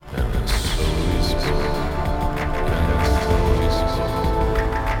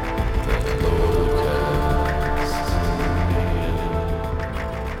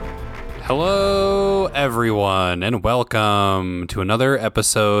everyone, and welcome to another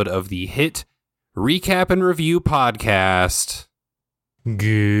episode of the Hit Recap and Review Podcast.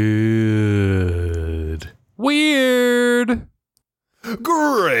 Good. Weird.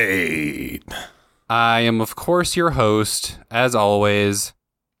 Great. I am, of course, your host, as always,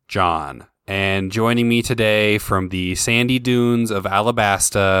 John. And joining me today from the sandy dunes of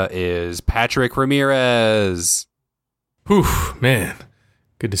Alabasta is Patrick Ramirez. Whew, man.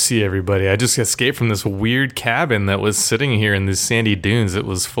 Good to see everybody. I just escaped from this weird cabin that was sitting here in these sandy dunes. It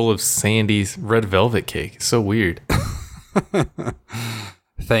was full of sandy red velvet cake. It's so weird.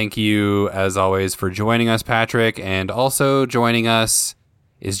 Thank you, as always, for joining us, Patrick. And also joining us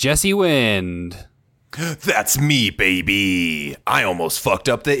is Jesse Wind. That's me, baby. I almost fucked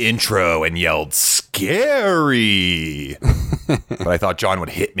up the intro and yelled scary. But I thought John would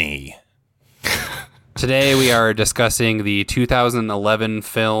hit me. Today we are discussing the 2011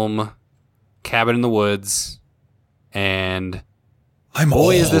 film Cabin in the Woods. And I'm boy,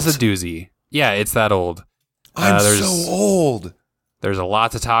 old. is this a doozy. Yeah, it's that old. I'm so old. There's a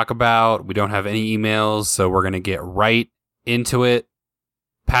lot to talk about. We don't have any emails, so we're going to get right into it.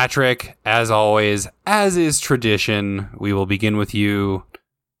 Patrick, as always, as is tradition, we will begin with you.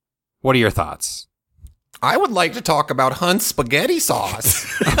 What are your thoughts? I would like to talk about Hunt's spaghetti sauce.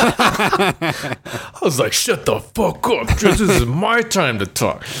 I was like, shut the fuck up. This is my time to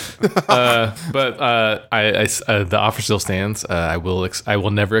talk. But the offer still stands. I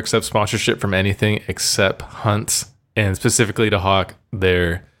will never accept sponsorship from anything except Hunt's, and specifically to hawk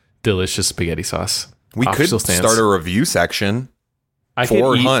their delicious spaghetti sauce. We Offer could still stands. start a review section I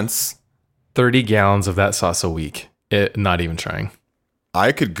for could eat Hunt's. 30 gallons of that sauce a week. Not even trying.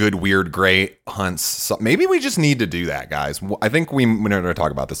 I could good, weird, great Hunt's. So maybe we just need to do that, guys. I think we're going to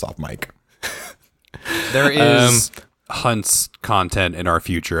talk about this off mic. There is Hunt's content in our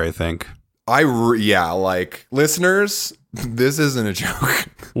future, I think. Listeners, this isn't a joke.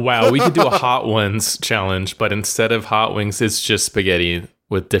 Wow, we could do a Hot Ones challenge, but instead of hot wings, it's just spaghetti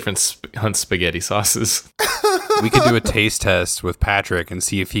with different Hunt spaghetti sauces. We could do a taste test with Patrick and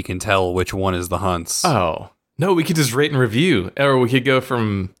see if he can tell which one is the Hunt's. Oh, no, we could just rate and review. Or we could go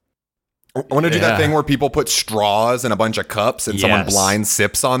from... I want to do that thing where people put straws in a bunch of cups and someone blind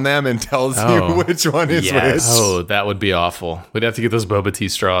sips on them and tells you which one is which. Oh, that would be awful. We'd have to get those boba tea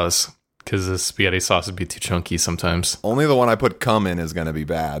straws because the spaghetti sauce would be too chunky sometimes. Only the one I put cum in is going to be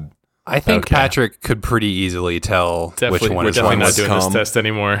bad. I think Patrick could pretty easily tell which one is We're definitely not Hunt's. doing this test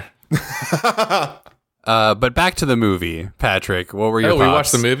anymore. But back to the movie, Patrick. What were your thoughts? We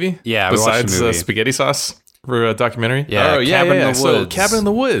watched the movie? Yeah, we watched Besides the movie. Spaghetti sauce for a documentary? Yeah, Cabin in the So, Woods. Cabin in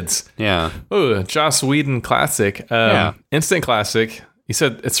the Woods. Yeah. Oh, Joss Whedon classic. Instant classic. You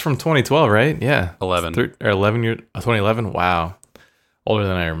said it's from 2012, right? Yeah. 11. 2011? Wow. Older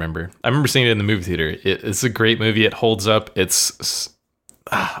than I remember. I remember seeing it in the movie theater. It's a great movie. It holds up.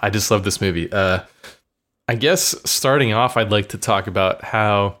 I just love this movie. I guess starting off, I'd like to talk about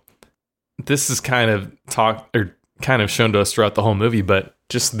how this is kind of shown to us throughout the whole movie, but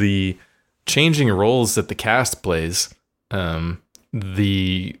just the changing roles that the cast plays,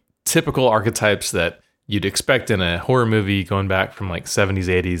 the typical archetypes that you'd expect in a horror movie going back from like 70s,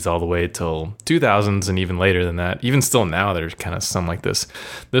 80s all the way till 2000s and even later than that. Even still now, there's kind of some like this.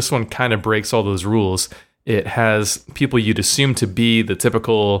 This one kind of breaks all those rules. It has people you'd assume to be the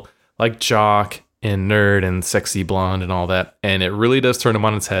typical like jock and nerd and sexy blonde and all that, and it really does turn them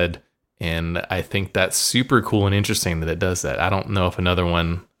on its head. And I think that's super cool and interesting that it does that. I don't know if another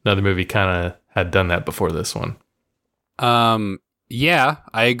movie kind of had done that before this one. Yeah,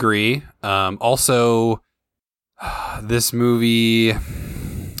 I agree. Also, this movie,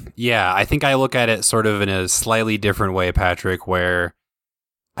 I think I look at it sort of in a slightly different way, Patrick, where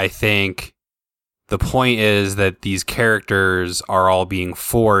I think the point is that these characters are all being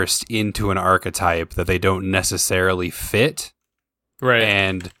forced into an archetype that they don't necessarily fit. Right.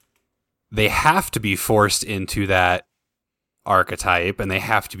 And they have to be forced into that archetype, and they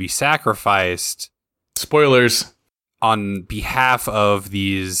have to be sacrificed. Spoilers. On behalf of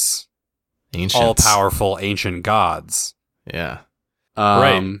these Ancients. all-powerful ancient gods. Yeah.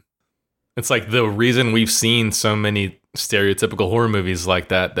 Right. It's like the reason we've seen so many stereotypical horror movies like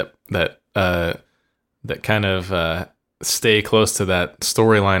that kind of stay close to that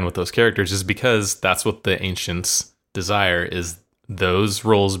storyline with those characters is because that's what the ancients desire, is those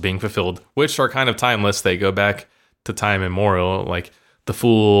roles being fulfilled, which are kind of timeless. They go back to time immemorial, like the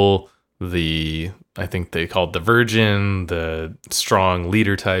fool, I think they called the virgin, the strong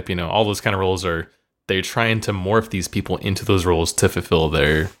leader type, all those kind of roles they're trying to morph these people into those roles to fulfill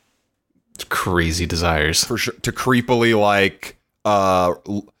their crazy desires. For sure. To creepily, like,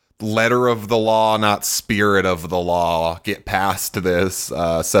 letter of the law, not spirit of the law, get past this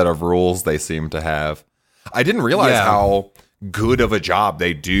set of rules they seem to have. I didn't realize how good of a job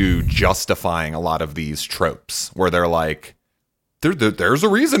they do justifying a lot of these tropes, where they're like, there's a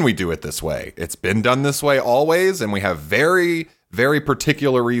reason we do it this way. It's been done this way always, and we have very, very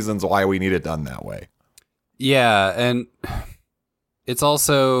particular reasons why we need it done that way. Yeah, and it's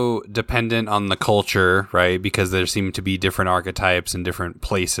also dependent on the culture, right? Because there seem to be different archetypes in different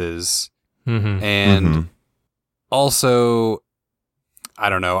places. Mm-hmm. And also, I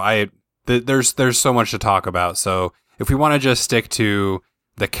don't know, there's so much to talk about. So if we want to just stick to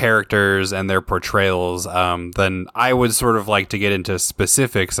the characters and their portrayals, then I would sort of like to get into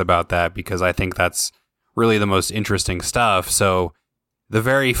specifics about that, because I think that's really the most interesting stuff. So the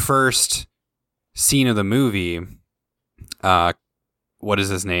very first scene of the movie, what is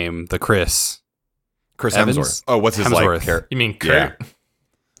his name? Chris Evans? Hemsworth. Oh, what's his Hemsworth. like? You mean Kurt?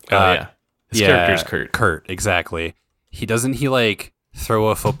 Yeah. His character's Kurt. Kurt, exactly. He like throw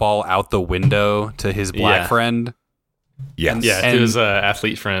a football out the window to his black friend? Yes. Yeah, to his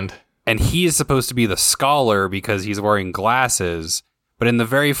athlete friend. And he is supposed to be the scholar because he's wearing glasses. But in the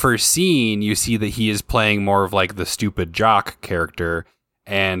very first scene, you see that he is playing more of like the stupid jock character.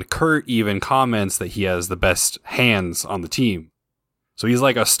 And Kurt even comments that he has the best hands on the team. So he's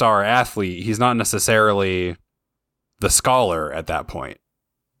like a star athlete. He's not necessarily the scholar at that point.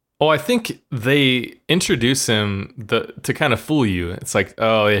 Oh, I think they introduce him to kind of fool you. It's like,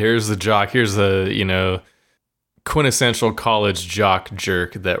 oh, here's the jock. Here's the, quintessential college jock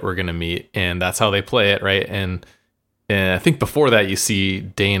jerk that we're going to meet. And that's how they play it, right? And I think before that, you see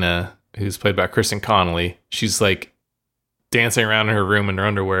Dana, who's played by Kristen Connolly. She's like dancing around in her room in her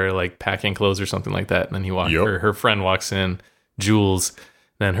underwear, like packing clothes or something like that. And then her friend walks in, Jules.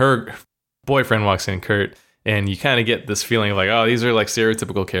 Then her boyfriend walks in, Kurt. And you kind of get this feeling of like, oh, these are like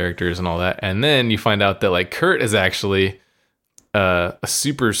stereotypical characters and all that. And then you find out that like Kurt is actually a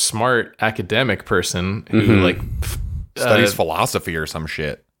super smart academic person who like studies philosophy or some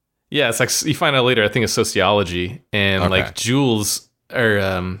shit. Yeah, it's like you find out later, I think it's sociology. And like Jules,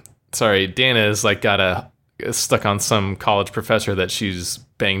 or Dana is like stuck on some college professor that she's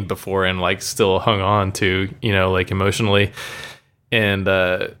banged before and like still hung on to, like emotionally. And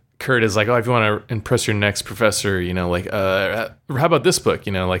Kurt is like, oh, if you want to impress your next professor, how about this book?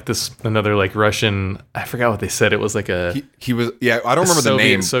 Like this, another like Russian, I forgot what they said. It was like he was, I don't remember the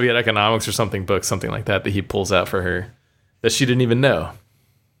name. Soviet economics or something book, something like that he pulls out for her that she didn't even know.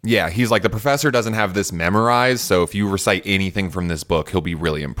 Yeah, he's like, the professor doesn't have this memorized, so if you recite anything from this book, he'll be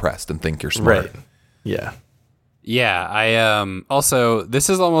really impressed and think you're smart. Right. Yeah. Yeah, I also, this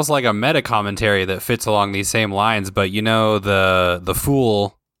is almost like a meta commentary that fits along these same lines, but the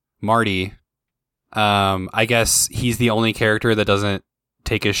fool Marty, I guess he's the only character that doesn't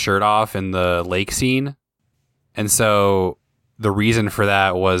take his shirt off in the lake scene. And so the reason for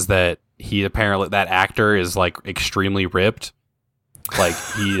that was that that actor is like extremely ripped. Like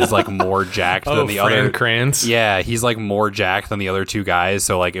he is like more jacked than the Fran other. Kranz? Yeah, he's like more jacked than the other two guys.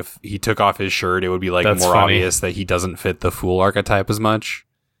 So like if he took off his shirt, it would be like That's more funny. obvious that he doesn't fit the fool archetype as much.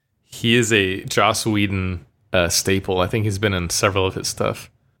 He is a Joss Whedon staple. I think he's been in several of his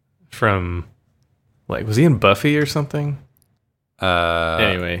stuff. From, like, was he in Buffy or something?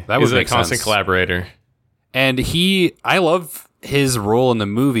 Anyway, that he's would a make constant sense. collaborator. And I love his role in the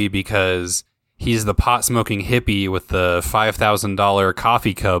movie because he's the pot-smoking hippie with the $5,000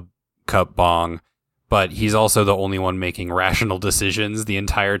 coffee cup bong, but he's also the only one making rational decisions the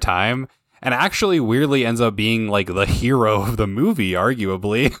entire time, and actually weirdly ends up being like the hero of the movie,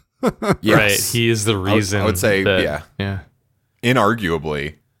 arguably. Yes. Right, he is the reason. I would say, yeah.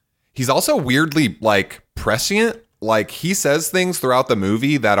 Inarguably. He's also weirdly, like, prescient. Like, he says things throughout the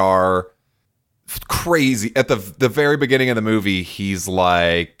movie that are crazy. At the very beginning of the movie, he's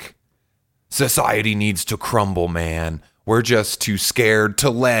like, society needs to crumble, man. We're just too scared to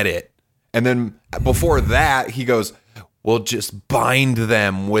let it. And then before that, he goes, we'll just bind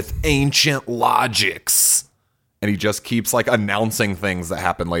them with ancient logics. And he just keeps, like, announcing things that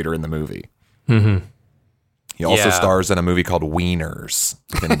happen later in the movie. Mm-hmm. He also stars in a movie called Wieners,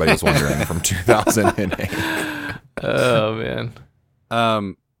 if anybody was wondering, from 2008. Oh, man.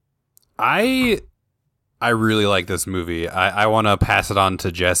 I really like this movie. I want to pass it on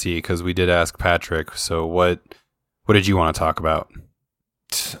to Jesse because we did ask Patrick. So what did you want to talk about?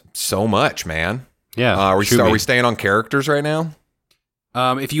 So much, man. Yeah. Are we staying on characters right now?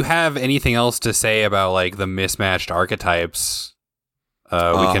 If you have anything else to say about like the mismatched archetypes, we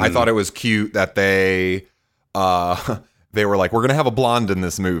can. I thought it was cute that they were like, we're gonna have a blonde in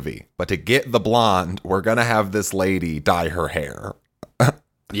this movie, but to get the blonde, we're gonna have this lady dye her hair.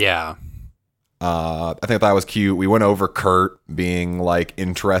 Yeah. I think that was cute. We went over Kurt being like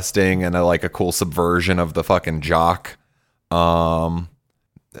interesting and a cool subversion of the fucking jock. No,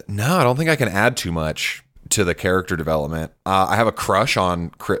 I don't think I can add too much to the character development. I have a crush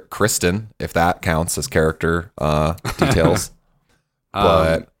on Kristen, if that counts as character details.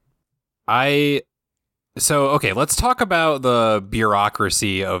 But okay, let's talk about the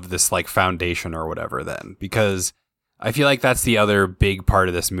bureaucracy of this like foundation or whatever then, because I feel like that's the other big part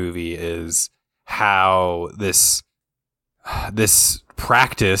of this movie is how this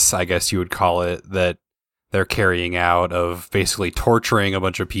practice, I guess you would call it, that they're carrying out of basically torturing a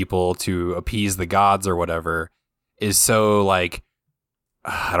bunch of people to appease the gods or whatever is so like,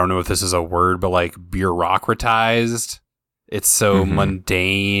 I don't know if this is a word, but like bureaucratized. It's so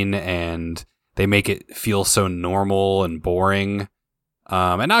mundane and they make it feel so normal and boring.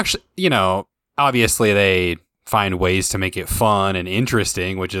 And actually, obviously they find ways to make it fun and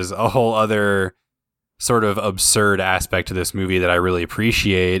interesting, which is a whole other sort of absurd aspect to this movie that I really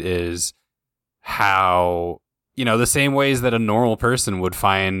appreciate is how, the same ways that a normal person would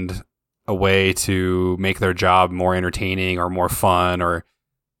find a way to make their job more entertaining or more fun or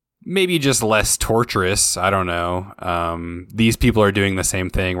maybe just less torturous. I don't know. These people are doing the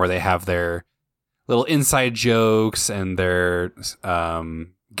same thing where they have their little inside jokes and their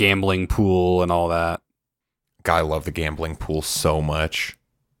gambling pool and all that. God, I love the gambling pool so much.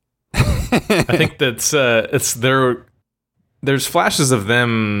 I think that's there's flashes of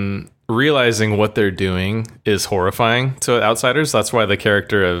them realizing what they're doing is horrifying to outsiders. That's why the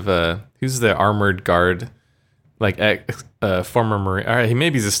character of who's the armored guard, like former Marine. All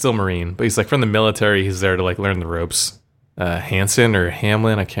right, he's still Marine, but he's like from the military. He's there to like learn the ropes. Hanson or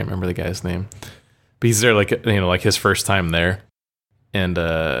Hamlin, I can't remember the guy's name, but he's there like like his first time there, and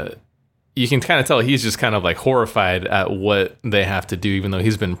you can kind of tell he's just kind of like horrified at what they have to do, even though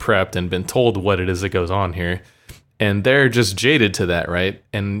he's been prepped and been told what it is that goes on here. And they're just jaded to that, right?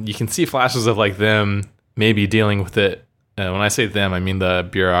 And you can see flashes of like them maybe dealing with it. When I say them, I mean the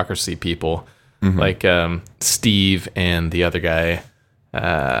bureaucracy people, like Steve and the other guy.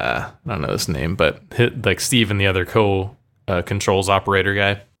 I don't know his name, but like Steve and the other controls operator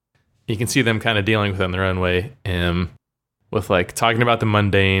guy. You can see them kind of dealing with it in their own way. With like talking about the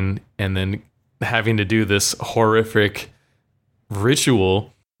mundane and then having to do this horrific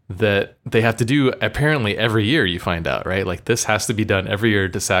ritual that they have to do apparently every year, you find out, right? Like this has to be done every year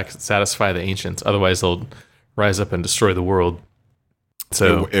to satisfy the ancients. Otherwise they'll rise up and destroy the world.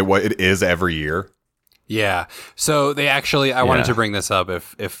 So it is every year. Yeah. So they actually, I wanted to bring this up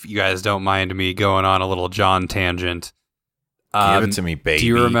if you guys don't mind me going on a little John tangent. Give it to me, baby. Do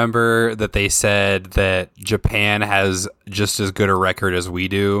you remember that they said that Japan has just as good a record as we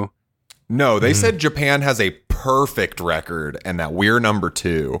do? No, they said Japan has a perfect record and that we're number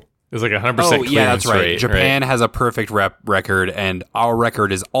 2. It's like 100% clearance yeah, that's right. rate, Japan right? has a perfect record, and our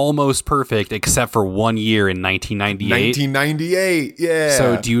record is almost perfect except for 1 year in 1998. 1998, yeah.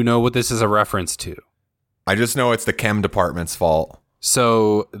 So do you know what this is a reference to? I just know it's the chem department's fault.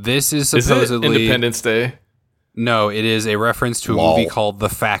 So this is supposedly... Is it Independence Day? No, it is a reference to a movie called The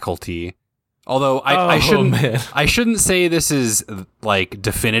Faculty. Although I shouldn't say this is like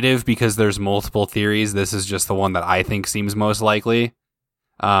definitive because there's multiple theories. This is just the one that I think seems most likely.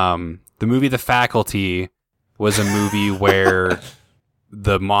 The movie The Faculty was a movie where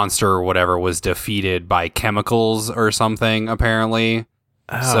the monster or whatever was defeated by chemicals or something, apparently.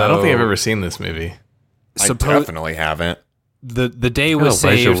 Oh, I don't think I've ever seen this movie. I definitely haven't. The day was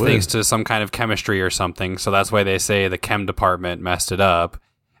saved thanks to some kind of chemistry or something, so that's why they say the chem department messed it up.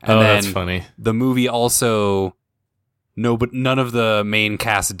 And then that's funny. The movie also, but none of the main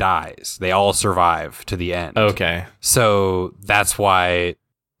cast dies. They all survive to the end. Okay. So that's why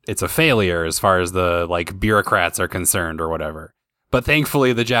it's a failure as far as the like bureaucrats are concerned or whatever. But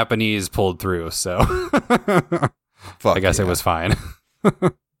thankfully the Japanese pulled through, so I guess it was fine.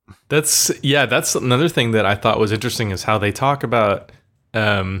 That's another thing that I thought was interesting is how they talk about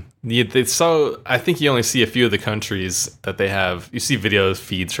I think you only see a few of the countries that they have. You see video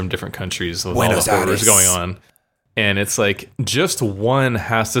feeds from different countries with all the horrors going on. And it's like just one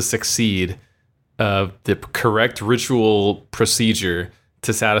has to succeed the correct ritual procedure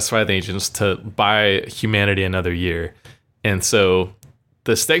to satisfy the ancients to buy humanity another year. And so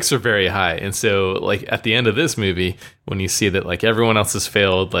the stakes are very high. And so like at the end of this movie, when you see that like everyone else has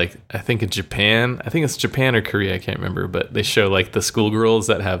failed, like I think it's Japan or Korea, I can't remember, but they show like the schoolgirls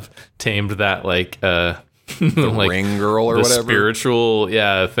that have tamed that like the like ring girl or the whatever spiritual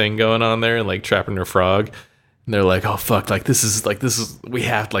thing going on there, like trapping her frog. they're like, oh fuck, this is we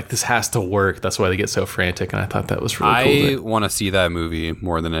have this has to work. That's why they get so frantic. And I thought that was really cool. I want to see that movie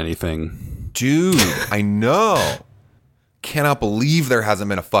more than anything. Dude, I know. Cannot believe there hasn't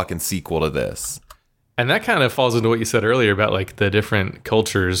been a fucking sequel to this. And that kind of falls into what you said earlier about like the different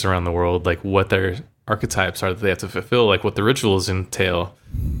cultures around the world, like what their archetypes are that they have to fulfill, like what the rituals entail.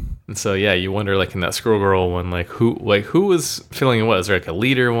 And so yeah, you wonder like in that Squirrel Girl one, who was feeling what? Was there like a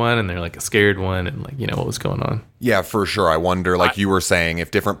leader one and they're like a scared one, and like, you know, what was going on? Yeah, for sure. I wonder, like you were saying,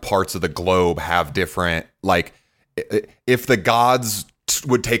 if different parts of the globe have different, like if the gods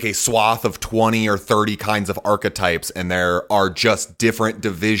would take a swath of 20 or 30 kinds of archetypes, and there are just different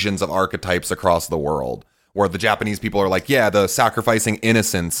divisions of archetypes across the world, where the Japanese people are like, yeah, the sacrificing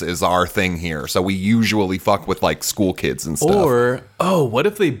innocence is our thing here, so we usually fuck with like school kids and stuff. Or what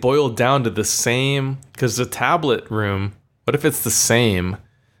if they boiled down to the same, because the tablet room, what if it's the same,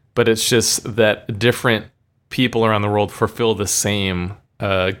 but it's just that different people around the world fulfill the same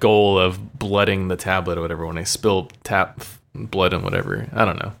goal of blooding the tablet or whatever when they spill blood and whatever. I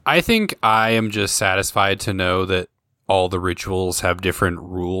don't know. I think I am just satisfied to know that all the rituals have different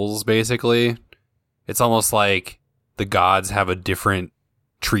rules, basically. It's almost like the gods have a different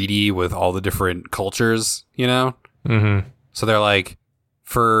treaty with all the different cultures, you know? Mm-hmm. So they're like,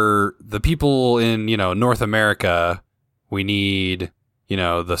 for the people in, you know, North America, we need, you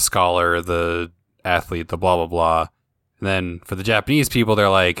know, the scholar, the athlete, the blah, blah, blah. And then for the Japanese people, they're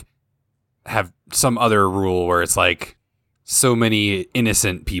like, have some other rule where it's like, so many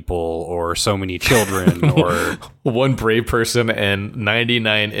innocent people or so many children or one brave person and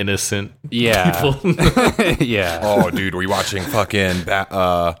 99 innocent people. Yeah. Oh, dude, are we watching fucking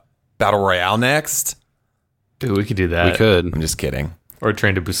Battle Royale next? Dude, we could do that. We could. I'm just kidding. Or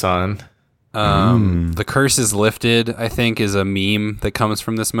Train to Busan. The curse is lifted, I think, is a meme that comes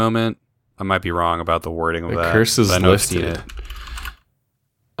from this moment. I might be wrong about the wording of that. The curse is lifted.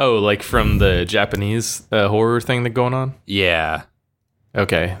 Oh, like from the Japanese horror thing that's going on? Yeah.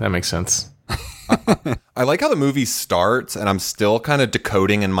 Okay, that makes sense. I like how the movie starts, and I'm still kind of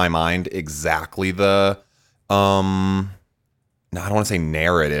decoding in my mind exactly the, no, I don't want to say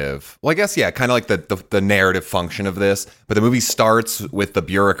narrative. Well, I guess, yeah, kind of like the narrative function of this. But the movie starts with the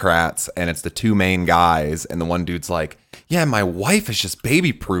bureaucrats, and it's the two main guys, and the one dude's like, yeah, my wife is just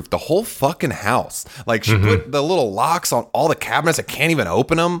baby-proof the whole fucking house. Like, she put the little locks on all the cabinets. I can't even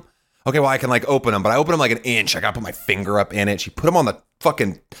open them. Okay, well, I can, like, open them, but I open them like an inch. I gotta put my finger up in it. She put them on the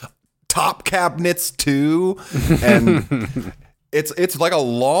fucking top cabinets, too. And it's like a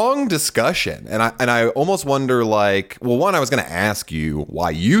long discussion. And I almost wonder, like, well, one, I was gonna ask you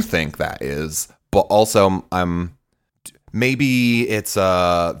why you think that is, but also maybe it's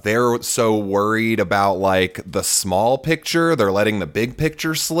they're so worried about like the small picture, they're letting the big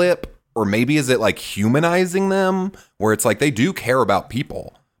picture slip. Or maybe is it like humanizing them, where it's like they do care about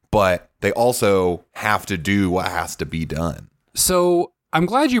people, but they also have to do what has to be done. So I'm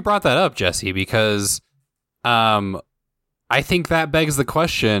glad you brought that up, Jesse, because I think that begs the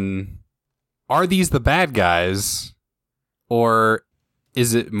question, are these the bad guys, or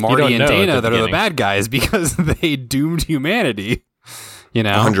is it Marty and Dana that are the bad guys because they doomed humanity? You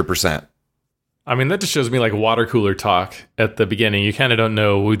know, 100%. I mean, that just shows me like water cooler talk at the beginning. You kind of don't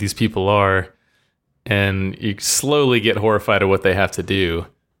know who these people are, and you slowly get horrified at what they have to do,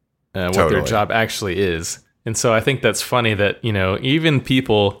 what their job actually is. And so I think that's funny that, you know, even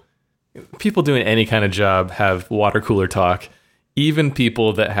people doing any kind of job have water cooler talk. Even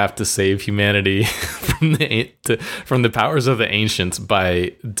people that have to save humanity from the powers of the ancients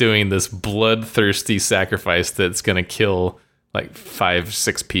by doing this bloodthirsty sacrifice that's going to kill like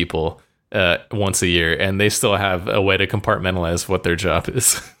 5-6 people once a year, and they still have a way to compartmentalize what their job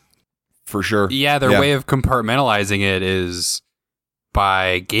is. For sure. Yeah, their way of compartmentalizing it is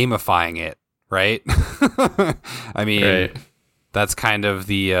by gamifying it, right? I mean, that's kind of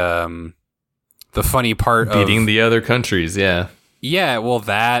the funny part of beating the other countries, yeah. Yeah, well,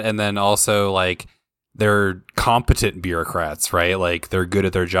 that, and then also, like, they're competent bureaucrats, right? Like, they're good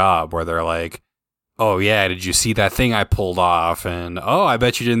at their job, where they're like, oh, yeah, did you see that thing I pulled off? And, oh, I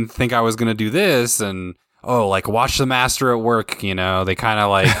bet you didn't think I was going to do this. And, oh, like, watch the master at work, you know? They kind of,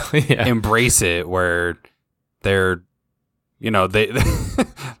 like, embrace it, where they're, you know, they,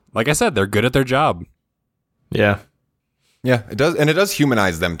 like I said, they're good at their job. Yeah. Yeah, it does. And it does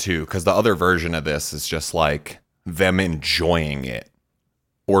humanize them, too, because the other version of this is just, like, them enjoying it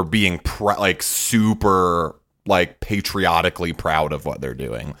or being like super like patriotically proud of what they're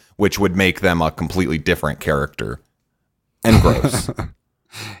doing, which would make them a completely different character and gross.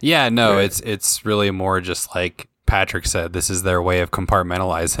 Yeah, no, right. It's really more just like Patrick said, this is their way of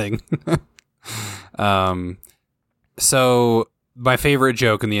compartmentalizing. So my favorite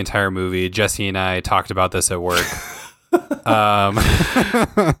joke in the entire movie, Jesse and I talked about this at work.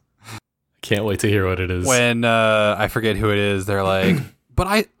 Can't wait to hear what it is. When I forget who it is, they're like,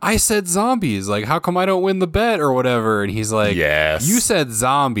 but I said zombies. Like, how come I don't win the bet or whatever? And he's like, Yes. you said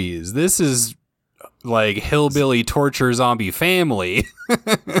zombies. This is like hillbilly torture zombie family.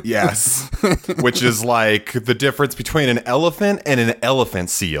 Yes. Which is like the difference between an elephant and an elephant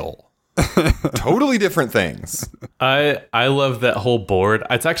seal. Totally different things. I love that whole board.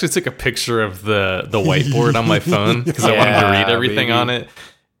 I actually took a picture of the whiteboard on my phone because I wanted to read everything baby. on it.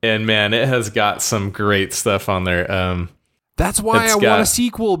 And man, it has got some great stuff on there. That's why It's I got- want a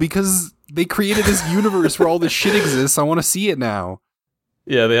sequel, because they created this universe where all this shit exists. I want to see it now.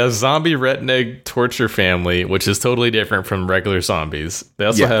 Yeah, they have zombie redneck torture family, which is totally different from regular zombies. They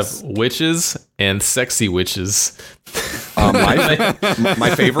also Yes. have witches and sexy witches.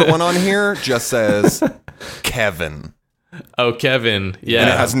 My favorite one on here just says Kevin. Oh, Kevin. Yeah. And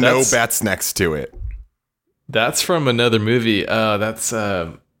it has no that's- bets next to it. That's from another movie.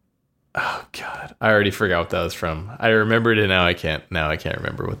 Oh God, I already forgot what that was from. I remembered it now. I can't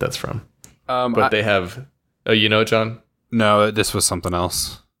remember what that's from. But they have. Oh, you know it, John? No, this was something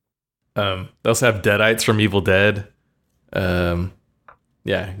else. They also have Deadites from Evil Dead.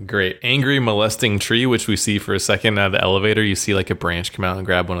 Yeah, great. Angry molesting tree, which we see for a second out of the elevator. You see like a branch come out and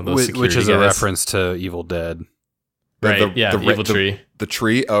grab one of those security Which is a guys. reference to Evil Dead. Right? Evil Tree. The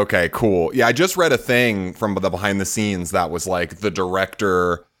tree? Okay, cool. Yeah, I just read a thing from the behind the scenes that was like the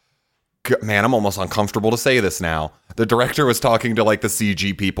director. Man, I'm almost uncomfortable to say this now. The director was talking to like the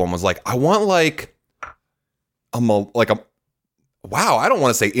CG people and was like, I want like a wow, I don't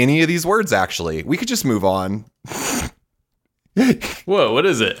want to say any of these words actually. We could just move on. Whoa, what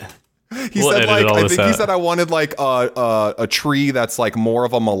is it? He We'll said edit like all I this think he out. said I wanted like a tree that's like more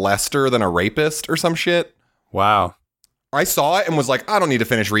of a molester than a rapist or some shit. Wow. I saw it and was like, I don't need to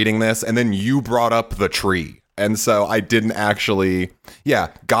finish reading this. And then you brought up the tree. And so I didn't actually. Yeah,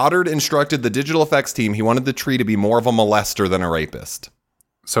 Goddard instructed the digital effects team. He wanted the tree to be more of a molester than a rapist.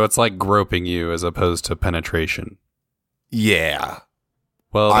 So it's like groping you as opposed to penetration. Yeah.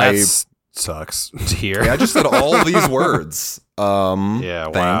 Well, that sucks to hear. Yeah, I just said all these words. Yeah,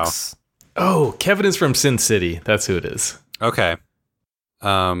 wow. Thanks. Oh, Kevin is from Sin City. That's who it is. Okay.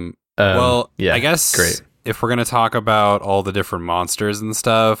 Well, yeah, I guess great. if we're going to talk about all the different monsters and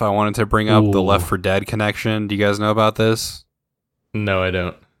stuff, I wanted to bring up the Ooh. Left 4 Dead connection. Do you guys know about this? No, I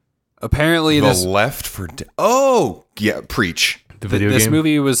don't. Apparently, The this Left for Dead. Oh, yeah, preach. The video this game?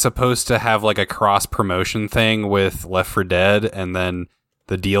 movie was supposed to have like a cross promotion thing with Left 4 Dead, and then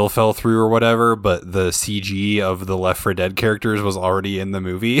the deal fell through or whatever, but the CG of the Left 4 Dead characters was already in the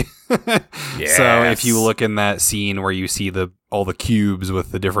movie. So if you look in that scene where you see all the cubes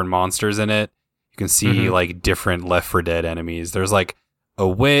with the different monsters in it, you can see like different Left 4 Dead enemies. There's like a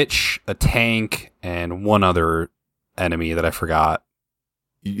witch, a tank, and one other enemy that I forgot.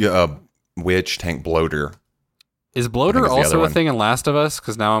 Witch, tank, bloater. Is I think bloater it's the other also a one. thing in Last of Us?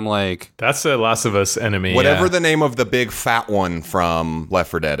 Because now I'm like, That's the Last of Us enemy. Whatever yeah. the name of the big fat one from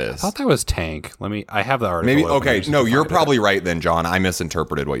Left 4 Dead I is. thought that was tank. I have the article. Maybe, open. I okay, just no, need to you're find it. probably right then, John. I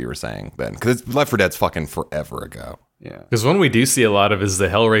misinterpreted what you were saying then. Because Left 4 Dead's fucking forever ago. Yeah. Because one we do see a lot of is the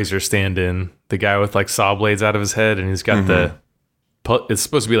Hellraiser stand-in, the guy with like saw blades out of his head, and he's got it's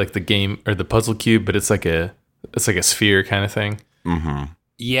supposed to be like the game or the puzzle cube, but it's like a sphere kind of thing. Mm-hmm.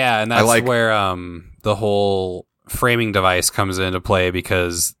 Yeah, and that's like- where the whole framing device comes into play,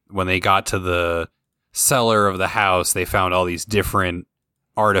 because when they got to the cellar of the house, they found all these different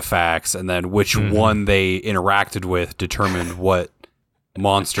artifacts, and then which one they interacted with determined what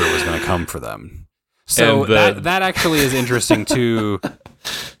monster was going to come for them. So And that actually is interesting too,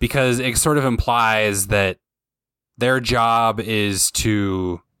 because it sort of implies that their job is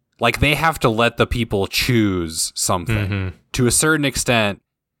to, like, they have to let the people choose something. To a certain extent.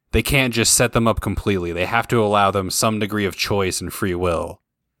 They can't just set them up completely. They have to allow them some degree of choice and free will.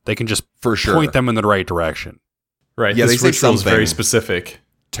 They can just For sure. point them in the right direction. Right. Yeah, this they say ritual is very something. specific.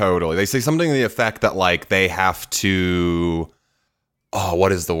 Totally. They say something to the effect that, like, they have to. Oh,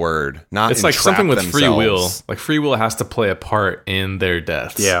 what is the word? Not It's like entrap something with free will. themselves. Like free will has to play a part in their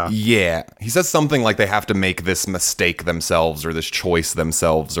deaths. Yeah. He says something like they have to make this mistake themselves or this choice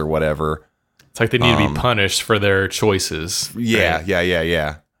themselves or whatever. It's like they need to be punished for their choices. Yeah, right?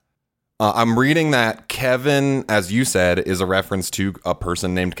 yeah. I'm reading that Kevin, as you said, is a reference to a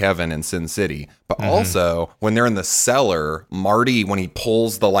person named Kevin in Sin City. But also, when they're in the cellar, Marty, when he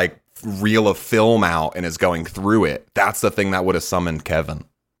pulls the like reel of film out and is going through it, that's the thing that would have summoned Kevin.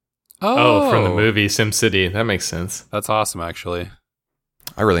 Oh, from the movie SimCity. That makes sense. That's awesome, actually.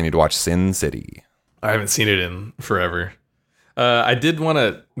 I really need to watch Sin City. I haven't seen it in forever. I did want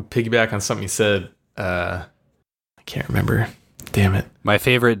to piggyback on something you said. I can't remember. Damn it. My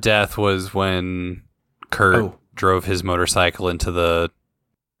favorite death was when Kurt drove his motorcycle into the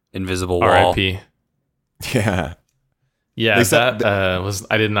invisible wall. R.I.P. Yeah. Yeah, They said that was.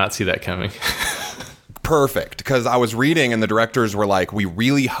 I did not see that coming. Perfect, because I was reading and the directors were like, we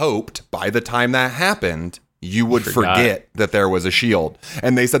really hoped by the time that happened you would forget that there was a shield.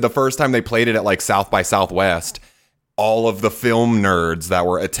 And they said the first time they played it at like South by Southwest, all of the film nerds that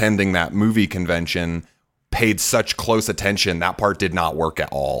were attending that movie convention paid such close attention that part did not work at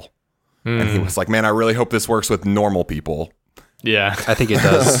all. And he was like, man, I really hope this works with normal people. Yeah, I think it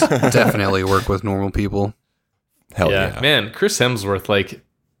does definitely work with normal people. Hell yeah. Man, Chris Hemsworth, like,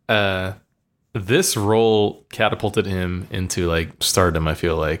 this role catapulted him into like stardom. I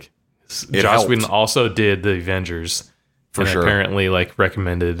feel like Joss helped. Whedon also did the Avengers, For and sure. apparently like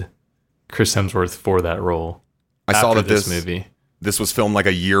recommended Chris Hemsworth for that role. I saw that this movie. This was filmed like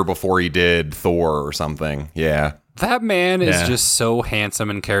a year before he did Thor or something. Yeah. That man is Yeah. just so handsome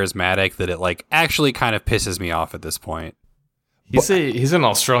and charismatic that it like actually kind of pisses me off at this point. He's an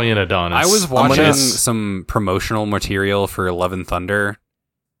Australian Adonis. I was gonna- watching some promotional material for Love and Thunder,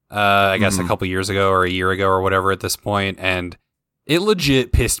 I guess a couple years ago or a year ago or whatever at this point, and it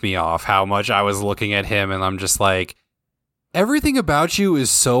legit pissed me off how much I was looking at him, and I'm just like, everything about you is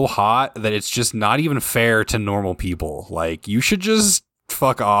so hot that it's just not even fair to normal people. Like, you should just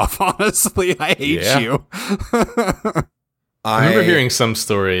fuck off, honestly. I hate Yeah. you. I remember hearing some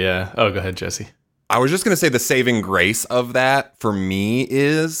story. Yeah. Oh, go ahead, Jesse. I was just going to say the saving grace of that for me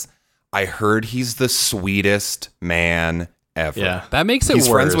is I heard he's the sweetest man ever. Yeah. That makes it He's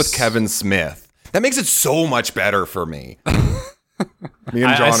worse. friends with Kevin Smith. That makes it so much better for me. Me and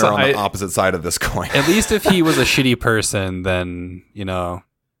I John saw- are on the opposite side of this coin. At least if he was a shitty person, then, you know,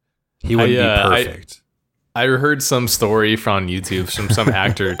 he wouldn't be perfect. I heard some story from YouTube from some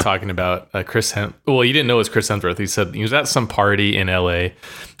actor talking about Chris Hemsworth. Well, he didn't know it was Chris Hemsworth. He said he was at some party in LA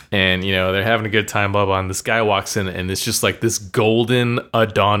and, you know, they're having a good time, blah, blah. And this guy walks in and it's just like this golden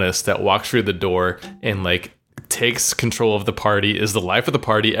Adonis that walks through the door and like takes control of the party, is the life of the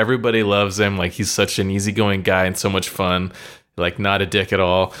party. Everybody loves him. Like, he's such an easygoing guy and so much fun, like not a dick at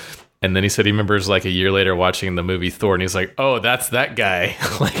all. And then he said he remembers like a year later watching the movie Thor, and he's like, "Oh, that's that guy."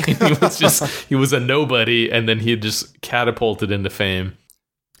 Like, he was a nobody, and then he just catapulted into fame.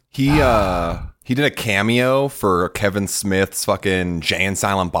 He did a cameo for Kevin Smith's fucking Jay and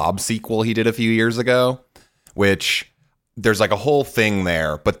Silent Bob sequel he did a few years ago, which there's like a whole thing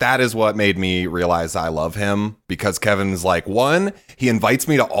there. But that is what made me realize I love him, because Kevin's like, one, he invites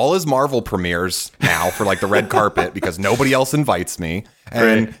me to all his Marvel premieres now for like the red carpet because nobody else invites me.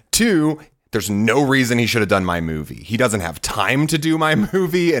 And Right. two, there's no reason he should have done my movie. He doesn't have time to do my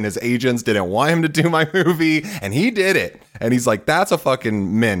movie, and his agents didn't want him to do my movie, and he did it. And he's like, that's a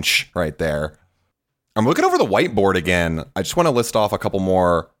fucking minch right there. I'm looking over the whiteboard again. I just want to list off a couple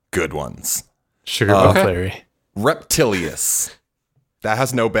more good ones. Sugar Buff Larry. Reptilius. That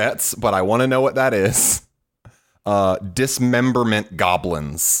has no bets, but I want to know what that is. Dismemberment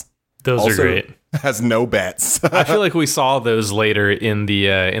goblins. Those Also are great. has no bets. I feel like we saw those later in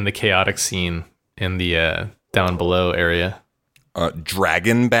the chaotic scene in the down below area.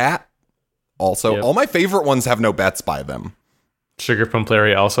 Dragon bat. Also, Yep. all my favorite ones have no bets by them. Sugar Plum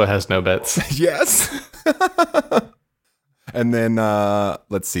Larry also has no bets. Yes. And then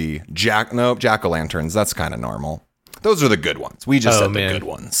let's see. Jack-o'-lanterns. That's kind of normal. Those are the good ones. We just said man. the good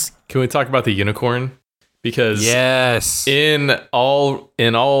ones. Can we talk about the unicorn? Because Yes. in all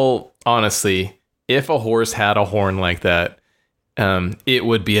honesty, if a horse had a horn like that, it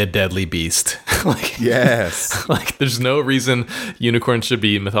would be a deadly beast. Like, Yes. like there's no reason unicorns should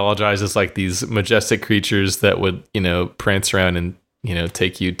be mythologized as like these majestic creatures that would, you know, prance around and, you know,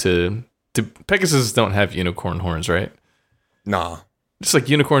 take you to Pegasus don't have unicorn horns, right? Nah. Just like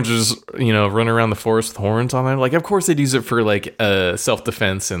unicorns just, you know, run around the forest with horns on them. Like, of course they'd use it for like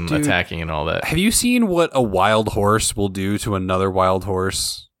self-defense and attacking and all that. Have you seen what a wild horse will do to another wild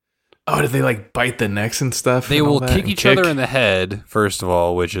horse? Oh, did they like bite the necks and stuff? They and all will that kick and each other in the head, first of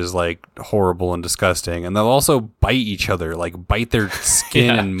all, which is like horrible and disgusting. And they'll also bite each other, like bite their skin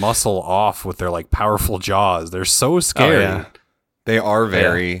Yeah. and muscle off with their like powerful jaws. They're so scary. yeah. They are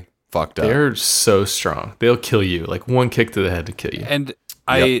very fucked up. They're so strong. They'll kill you. Like one kick to the head to kill you. And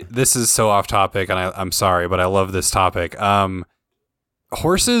Yep. this is so off topic, and I'm sorry, but I love this topic.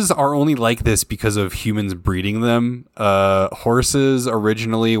 Horses are only like this because of humans breeding them. Horses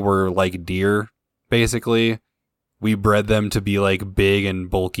originally were like deer, basically. We bred them to be like big and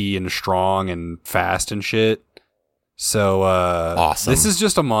bulky and strong and fast and shit. So awesome. This is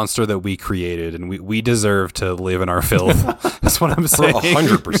just a monster that we created, and we deserve to live in our filth. That's what I'm saying.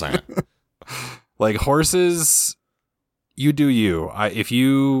 100%. Like horses, you do you. If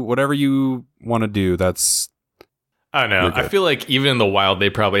you whatever you want to do, that's. I don't know. You're good. I feel like even in the wild,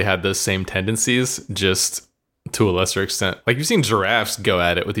 they probably had those same tendencies, just to a lesser extent. Like you've seen giraffes go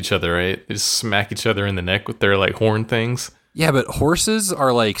at it with each other, right? They just smack each other in the neck with their like horn things. Yeah, but horses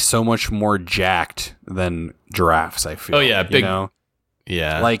are like so much more jacked than giraffes, I feel. Oh, yeah, big- You know?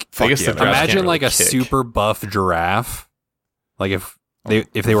 Yeah. Like, I guess yeah, the giraffes can't imagine really like a kick. super buff giraffe. Like if they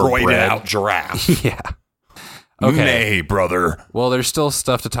were Roided bred. out giraffe. Yeah. Okay. Nay, brother. Well, there's still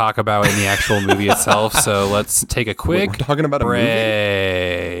stuff to talk about in the actual movie itself, so let's take a quick We're talking about a movie?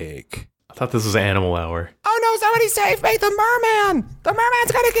 break. I thought this was Animal Hour. Oh no, somebody save me! The merman! The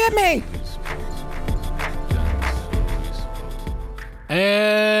merman's gonna get me!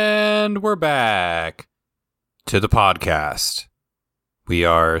 And we're back to the podcast. We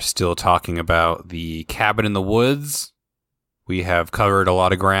are still talking about the cabin in the woods. We have covered a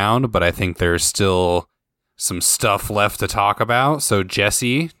lot of ground, but I think there's still some stuff left to talk about. So,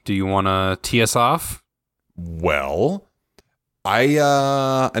 Jesse, do you want to tee us off? Well, I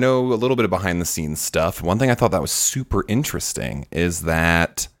know a little bit of behind the scenes stuff. One thing I thought that was super interesting is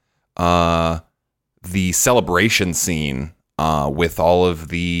that the celebration scene with all of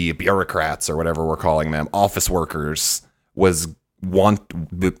the bureaucrats or whatever we're calling them, office workers, was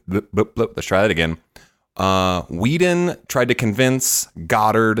let's try that again. Whedon tried to convince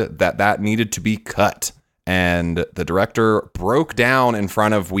Goddard that needed to be cut. And the director broke down in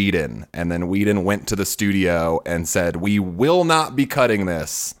front of Whedon. And then Whedon went to the studio and said, "We will not be cutting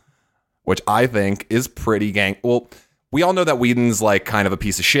this." Which I think is pretty Well, we all know that Whedon's like kind of a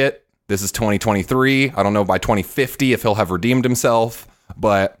piece of shit. This is 2023. I don't know by 2050 if he'll have redeemed himself.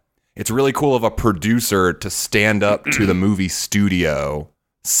 But it's really cool of a producer to stand up to the movie studio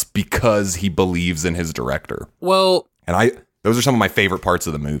because he believes in his director. Well, And those are some of my favorite parts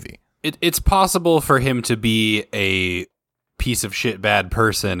of the movie. it's possible for him to be a piece of shit bad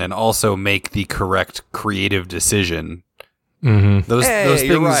person and also make the correct creative decision. Mm-hmm. Those Hey, things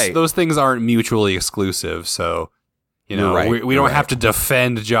you're right. those things aren't mutually exclusive. So, you know, You're right, we you're don't have right. to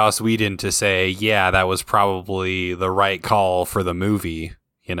defend Joss Whedon to say, yeah, that was probably the right call for the movie.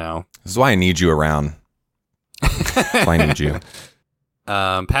 You know, This is why I need you around. That's why I need you.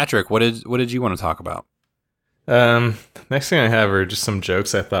 Patrick, what did you want to talk about? Next thing I have are just some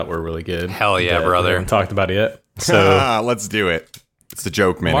jokes I thought were really good. Hell yeah, that brother. We haven't talked about it yet. So Let's do it. It's the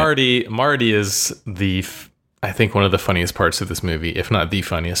joke minute. Marty is I think one of the funniest parts of this movie, if not the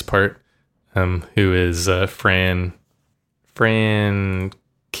funniest part. Who is Fran Can?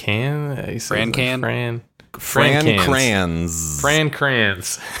 Fran Can? Fran Kranz. Fran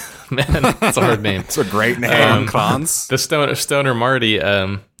Kranz. Man, that's a hard name. It's a great name. Cons? The stoner Marty,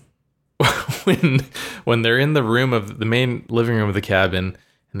 when they're in the room of the main living room of the cabin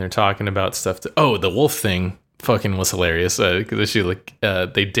and they're talking about stuff the wolf thing fucking was hilarious because she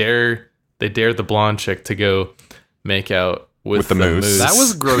they dare the blonde chick to go make out with the moose. That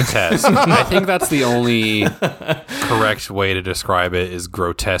was grotesque. I think that's the only correct way to describe it is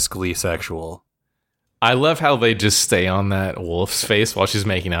grotesquely sexual. I love how they just stay on that wolf's face while she's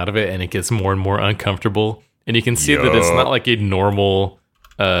making out of it, and it gets more and more uncomfortable. And you can see that it's not like a normal,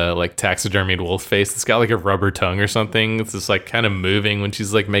 like taxidermied wolf face. It's got like a rubber tongue or something. It's just like kind of moving when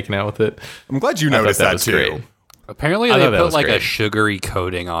she's like making out with it. I'm glad you I thought noticed that was too. great. Apparently, I they thought that put was like a great. sugary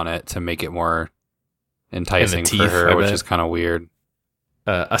coating on it to make it more enticing for teeth, her, I which bet. is kind of weird.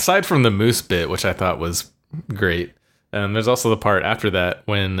 Aside from the moose bit, which I thought was great, there's also the part after that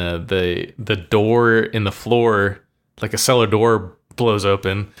when the door in the floor, like a cellar door, blows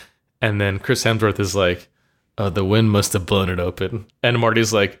open, and then Chris Hemsworth is like, the wind must have blown it open. And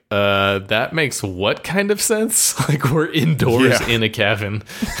Marty's like, that makes what kind of sense? Like, we're indoors Yeah. in a cabin.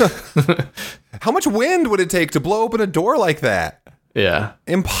 How much wind would it take to blow open a door like that? Yeah.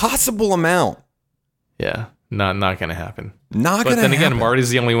 Impossible amount. Yeah. Not going to happen. Not But gonna then again, happen. Marty's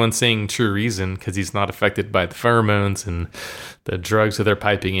the only one saying true reason because he's not affected by the pheromones and the drugs that they're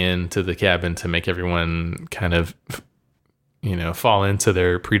piping into the cabin to make everyone kind of, fall into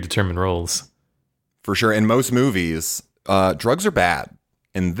their predetermined roles. For sure. In most movies, drugs are bad.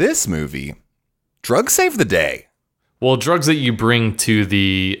 In this movie, drugs save the day. Well, drugs that you bring to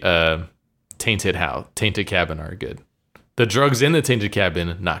the tainted cabin are good. The drugs in the tainted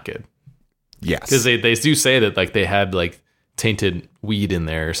cabin, not good. Yes. Because they do say that like they had like tainted weed in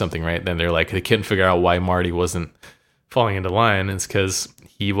there or something, right? Then they're like they couldn't figure out why Marty wasn't falling into line. It's because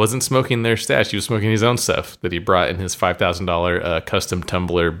he wasn't smoking their stash. He was smoking his own stuff that he brought in his $5,000 custom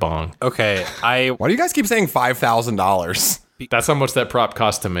tumbler bong. Okay, Why do you guys keep saying $5,000? That's how much that prop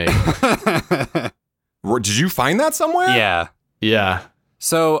cost to make. Did you find that somewhere? yeah. Yeah.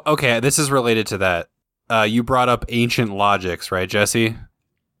 So, okay, this is related to that. You brought up ancient logics, right, Jesse?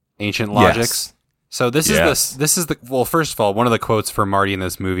 Ancient logics. Yes. So this is the well, first of all, one of the quotes for Marty in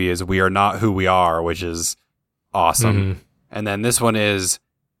this movie is "We are not who we are," which is awesome. Mhm. And then this one is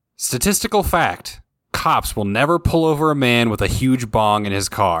statistical fact: cops will never pull over a man with a huge bong in his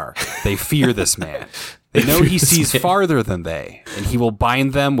car. They fear this man. They know he sees farther than they, and he will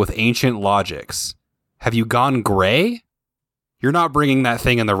bind them with ancient logics. Have you gone gray? You're not bringing that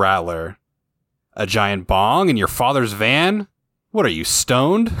thing in the Rattler. A giant bong in your father's van? What are you,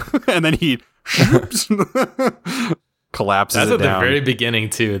 stoned? And then he collapses That's it at the down. very beginning,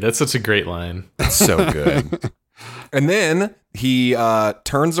 too. That's such a great line. So good. And then he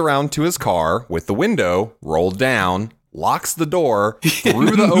turns around to his car with the window rolled down, locks the door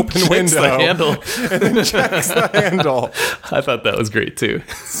through the open Checks window, the handle. and then checks the handle. I thought that was great, too.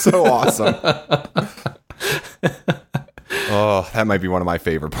 So awesome. Oh, that might be one of my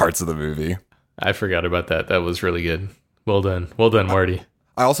favorite parts of the movie. I forgot about that. That was really good. Well done. Well done, Marty.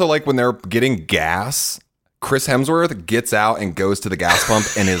 I also like when they're getting gas, Chris Hemsworth gets out and goes to the gas pump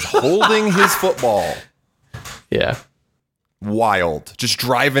and is holding his football. Yeah. Wild. Just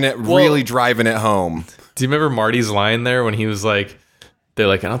driving it, really driving it home. Do you remember Marty's line there when he was like, they're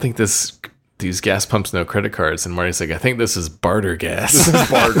like, I don't think these gas pumps know credit cards. And Marty's like, I think this is barter gas.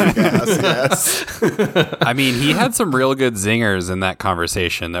 Barter gas, yes. I mean, he had some real good zingers in that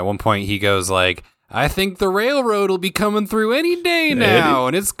conversation. At one point, he goes like, I think the railroad will be coming through any day now,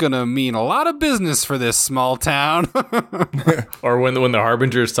 and it's going to mean a lot of business for this small town. Or when the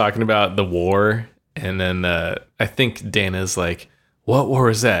Harbinger is talking about the war, and then I think Dana's like, what war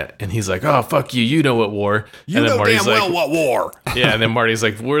is that? And he's like, oh, fuck you. You know what war. You and then know Marty's damn like, well what war. yeah, and then Marty's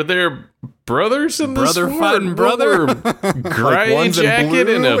like, were there brothers in this Brother war? fighting brother. Gray one's in jacket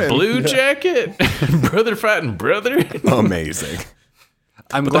and blue a blue and- jacket? Brother fighting brother? Amazing.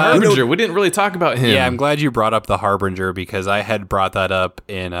 I'm The glad. Harbinger, we didn't really talk about him. Yeah, I'm glad you brought up the Harbinger because I had brought that up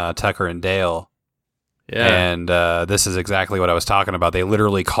in Tucker and Dale. Yeah. And this is exactly what I was talking about. They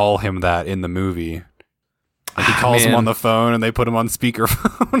literally call him that in the movie. Like he calls him man. on the phone and they put him on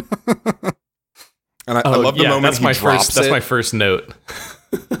speakerphone. And I love the moment that's he my drops first. That's it my first note.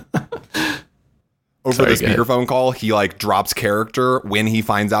 over Sorry, the go ahead. speakerphone call. He like drops character when he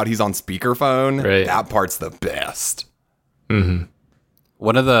finds out he's on speakerphone. Right. That part's the best. Mm-hmm.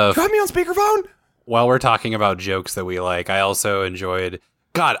 One of the You got me on speakerphone? while we're talking about jokes that we like, I also enjoyed.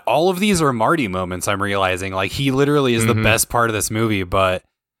 God, all of these are Marty moments. I'm realizing, like he literally is the best part of this movie. But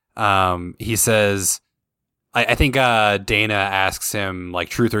he says, I think Dana asks him like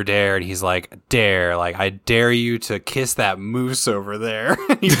truth or dare, and he's like dare. Like I dare you to kiss that moose over there.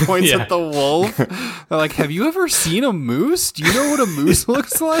 He points Yeah. at the wolf. They're like, have you ever seen a moose? Do you know what a moose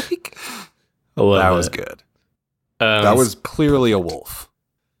looks like? I love That it. was good. That was Clearly a wolf.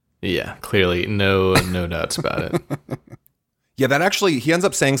 yeah, clearly no doubts about it. Yeah, that actually, he ends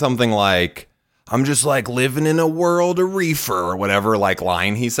up saying something like, I'm just like living in a world of reefer or whatever like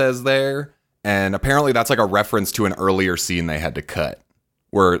line he says there. And apparently that's like a reference to an earlier scene they had to cut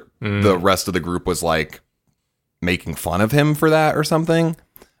where the rest of the group was like making fun of him for that or something.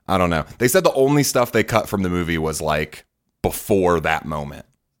 I don't know. They said the only stuff they cut from the movie was like before that moment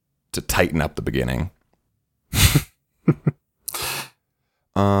to tighten up the beginning.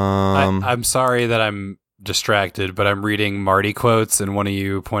 I'm sorry that I'm distracted, but I'm reading Marty quotes, and one of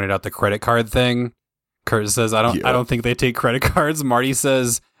you pointed out the credit card thing. Kurt says, "I don't think they take credit cards." Marty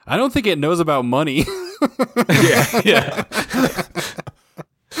says, "I don't think it knows about money." Yeah. Yeah.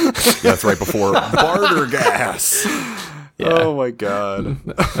 That's right before barter gas. Yeah. Oh my god.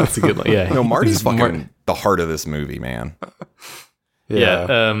 That's a good one. Yeah. No, Marty's He's fucking the heart of this movie, man.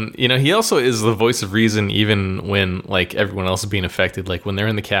 Yeah. He also is the voice of reason even when like everyone else is being affected. Like when they're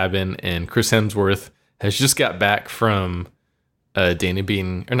in the cabin and Chris Hemsworth has just got back from Dana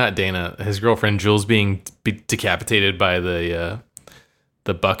being, or not Dana, his girlfriend Jules being decapitated by the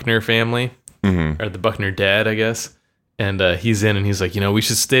Buckner family, or the Buckner dad, I guess. And he's in and he's like, we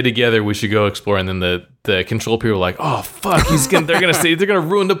should stay together. We should go explore. And then the control people are like, oh, fuck, they're going to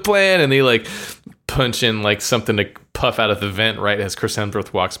ruin the plan. And they like punch in like something to puff out of the vent right as Chris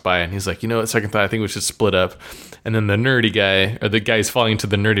Hemsworth walks by. And he's like, at second thought, I think we should split up. And then the nerdy guy, or the guy who's falling into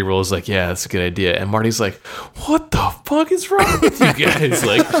the nerdy role, is like, yeah, that's a good idea. And Marty's like, what the fuck is wrong with you guys?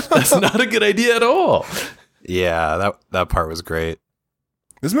 Like, that's not a good idea at all. Yeah, that part was great.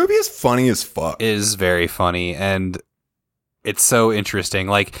 This movie is funny as fuck. It is very funny, and it's so interesting.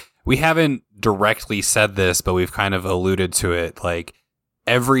 Like, we haven't directly said this, but we've kind of alluded to it. Like,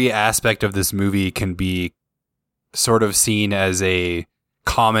 every aspect of this movie can be sort of seen as a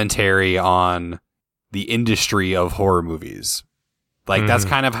commentary on the industry of horror movies. Like, that's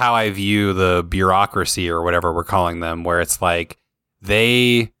kind of how I view the bureaucracy or whatever we're calling them, where it's like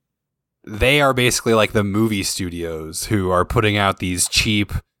they are basically like the movie studios who are putting out these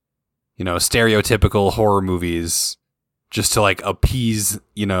cheap, stereotypical horror movies just to like appease,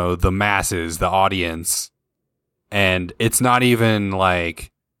 the masses, the audience. And it's not even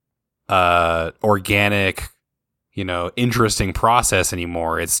like organic, interesting process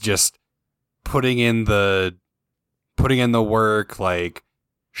anymore. It's just putting in the work, like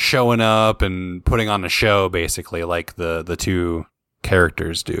showing up and putting on a show, basically, like the two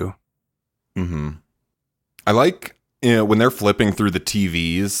characters do. Mm-hmm. I like, when they're flipping through the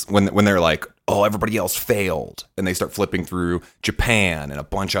TVs, when they're like, oh, everybody else failed, and they start flipping through Japan and a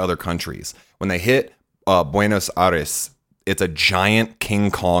bunch of other countries. When they hit Buenos Aires, it's a giant King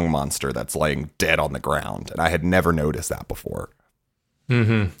Kong monster that's laying dead on the ground, and I had never noticed that before.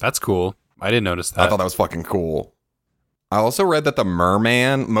 Mm-hmm. That's cool. I didn't notice that. I thought that was fucking cool. I also read that the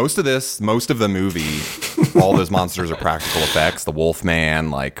merman, most of the movie, all those monsters are practical effects. The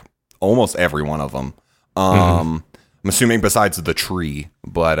Wolfman, like almost every one of them. I'm assuming besides the tree,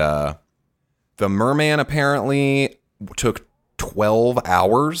 but the merman apparently took 12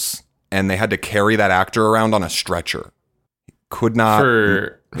 hours, and they had to carry that actor around on a stretcher. Could not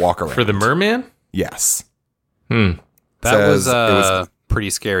walk around. For the merman? Yes. That was pretty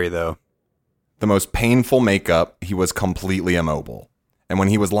scary, though. The most painful makeup, he was completely immobile. And when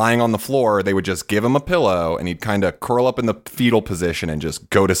he was lying on the floor, they would just give him a pillow, and he'd kind of curl up in the fetal position and just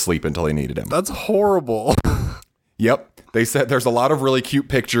go to sleep until they needed him. That's horrible. Yep. They said there's a lot of really cute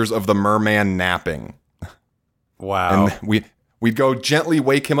pictures of the merman napping. Wow. And we'd go gently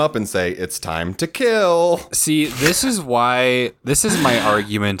wake him up and say, it's time to kill. See, this is my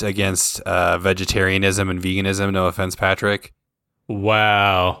argument against vegetarianism and veganism. No offense, Patrick.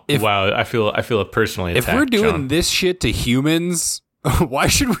 Wow. I feel personally attacked. If we're doing John. this shit to humans, why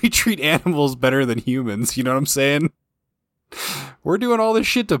should we treat animals better than humans? You know what I'm saying? We're doing all this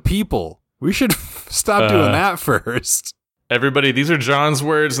shit to people. We should stop doing that first. Everybody, these are John's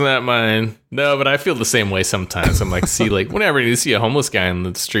words, not mine. No, but I feel the same way sometimes. I'm like, whenever you see a homeless guy on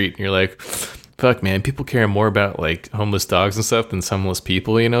the street, and you're like, fuck, man, people care more about like homeless dogs and stuff than homeless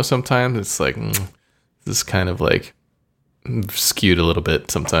people, sometimes. It's like, this is kind of like skewed a little bit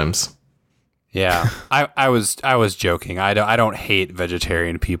sometimes. Yeah, I was joking. I don't hate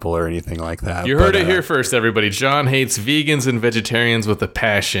vegetarian people or anything like that. You heard it here first, everybody. John hates vegans and vegetarians with a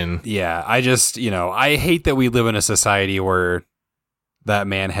passion. Yeah, I just I hate that we live in a society where that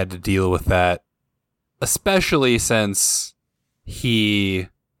man had to deal with that, especially since he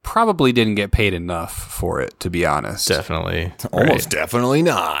probably didn't get paid enough for it. To be honest, definitely, almost definitely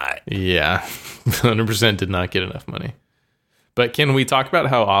not. Yeah, 100% did not get enough money. But can we talk about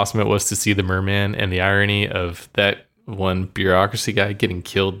how awesome it was to see the merman and the irony of that one bureaucracy guy getting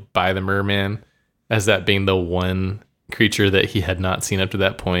killed by the merman as that being the one creature that he had not seen up to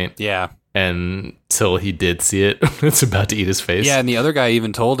that point? Yeah. Until he did see it. It's about to eat his face. Yeah, and the other guy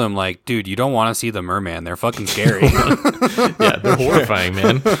even told him, like, dude, you don't want to see the merman. They're fucking scary. Yeah, they're horrifying,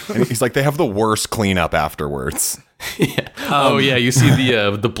 man. And he's like, they have the worst cleanup afterwards. Yeah. Yeah, you see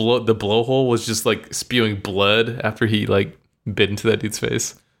the blowhole was just like spewing blood after he like bit into that dude's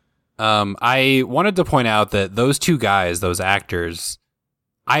face. I wanted to point out that those two guys, those actors,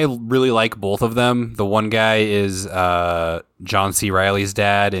 I really like both of them. The one guy is John C. Reilly's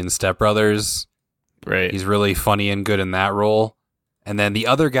dad in Step Brothers. Right. He's really funny and good in that role. And then the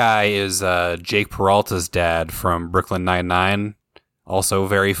other guy is Jake Peralta's dad from Brooklyn Nine-Nine. Also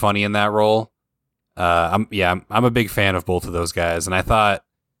very funny in that role. I'm a big fan of both of those guys. And I thought,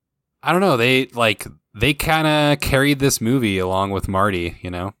 I don't know, they kind of carried this movie along with Marty,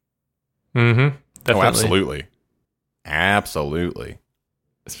 Mm-hmm. Definitely. Oh, absolutely.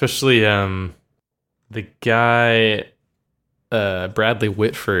 Especially the guy, Bradley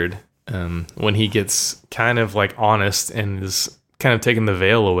Whitford, when he gets kind of like honest and is kind of taking the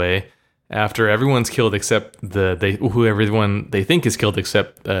veil away after everyone's killed except who everyone they think is killed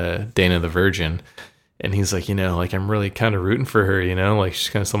except Dana the Virgin. And he's like, like, I'm really kind of rooting for her, like, she's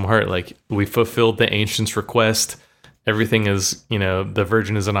kind of some heart. Like, we fulfilled the ancient's request. Everything is, the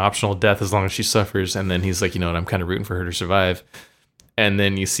virgin is an optional death as long as she suffers. And then he's like, I'm kind of rooting for her to survive. And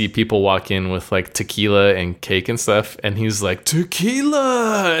then you see people walk in with, like, tequila and cake and stuff. And he's like,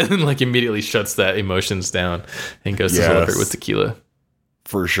 tequila! And, like, immediately shuts that emotions down and goes to celebrate with tequila.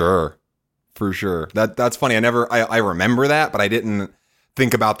 For sure. for sure. That's funny. I remember that, but I didn't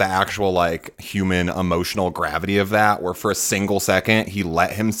think about the actual like human emotional gravity of that, where for a single second he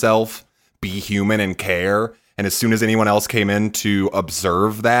let himself be human and care. And as soon as anyone else came in to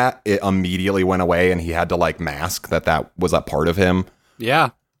observe that, it immediately went away and he had to like mask that was a part of him. Yeah.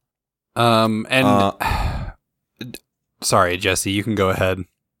 Sorry, Jesse, you can go ahead.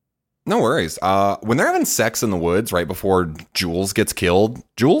 No worries. When they're having sex in the woods right before Jules gets killed,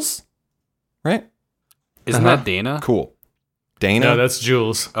 Jules? Right? Isn't that Dana? Cool. Dana? No, that's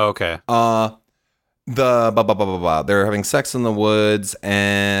Jules. Oh, okay. They're having sex in the woods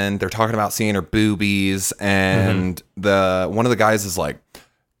and they're talking about seeing her boobies, and one of the guys is like,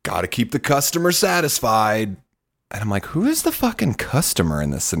 gotta keep the customer satisfied. And I'm like, who is the fucking customer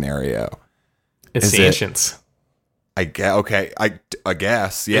in this scenario? It's the ancients. I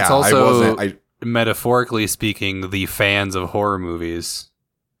guess. Yeah. It's also, metaphorically speaking, the fans of horror movies.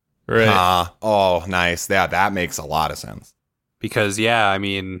 Right. Oh, nice. Yeah, that makes a lot of sense. Because, yeah, I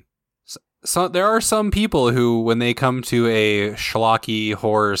mean, so there are some people who, when they come to a schlocky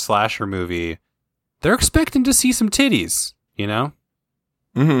horror slasher movie, they're expecting to see some titties, you know?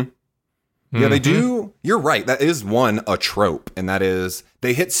 Mm-hmm. Yeah, they do. You're right. That is a trope, and that is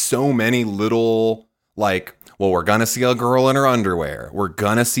they hit so many little, like, well, we're gonna see a girl in her underwear. We're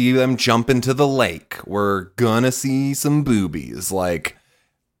gonna see them jump into the lake. We're gonna see some boobies. Like,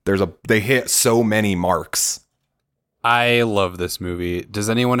 they hit so many marks. I love this movie. Does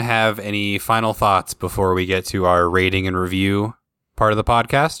anyone have any final thoughts before we get to our rating and review part of the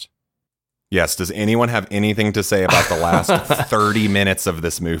podcast? Yes. Does anyone have anything to say about the last 30 minutes of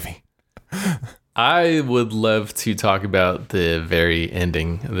this movie? I would love to talk about the very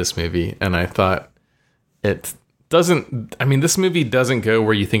ending of this movie, and I thought it doesn't. I mean, this movie doesn't go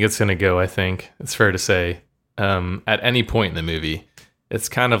where you think it's going to go. I think it's fair to say. At any point in the movie, it's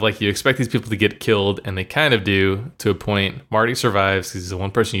kind of like you expect these people to get killed, and they kind of do to a point. Marty survives. He's the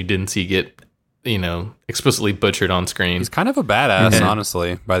one person you didn't see get, explicitly butchered on screen. He's kind of a badass,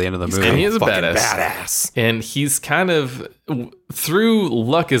 honestly, by the end of the movie. And he is a Fucking badass. And he's kind of, through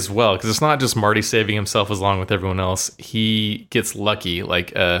luck as well, because it's not just Marty saving himself along with everyone else. He gets lucky.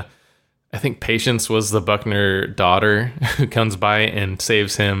 Like, I think Patience was the Buckner daughter who comes by and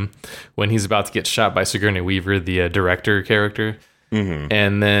saves him when he's about to get shot by Sigourney Weaver, the director character. Mm-hmm.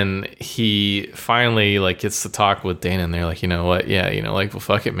 And then he finally gets to talk with Dana, and they're like, you know what? Yeah, well,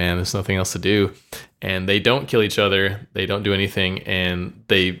 fuck it, man. There's nothing else to do. And they don't kill each other. They don't do anything. And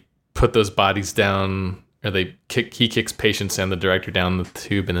they put those bodies down, or he kicks Patience and the director down the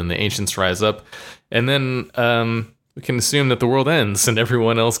tube, and then the ancients rise up. And then we can assume that the world ends and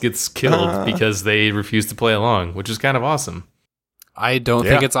everyone else gets killed because they refuse to play along, which is kind of awesome. I don't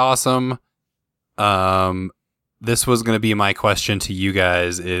think it's awesome. This was going to be my question to you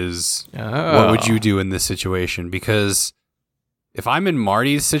guys is, what would you do in this situation? Because if I'm in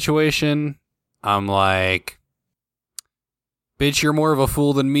Marty's situation, I'm like, bitch, you're more of a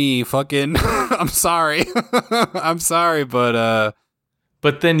fool than me. Fucking, I'm sorry. I'm sorry, but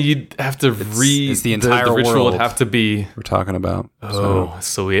then you'd have to it's the entire the ritual world would have to be we're talking about.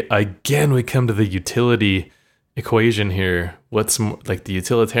 So we come to the utility equation here. What's the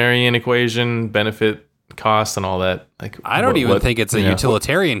utilitarian equation, benefit, cost, and all that? I don't even think it's a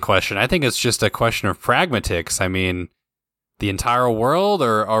utilitarian question. I think it's just a question of pragmatics. I mean, the entire world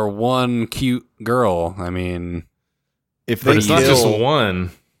or one cute girl. I mean, but it's not just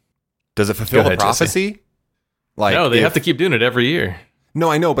one. Does it fulfill the prophecy? No, they have to keep doing it every year. No,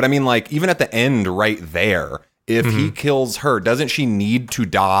 I know, but I mean, even at the end right there, if he kills her, doesn't she need to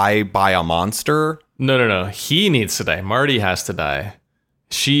die by a monster? No. He needs to die. Marty has to die.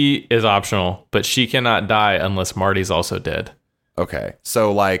 She is optional, but she cannot die unless Marty's also dead. Okay.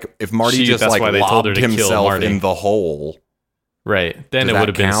 So, if Marty lobbed himself in the hole. Right. Then it would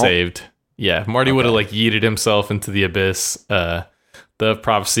have been saved. Yeah. Marty would have, yeeted himself into the abyss. The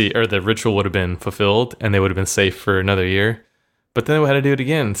prophecy or the ritual would have been fulfilled, and they would have been safe for another year. But then they had to do it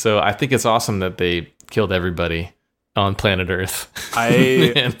again. So I think it's awesome that they killed everybody on planet Earth.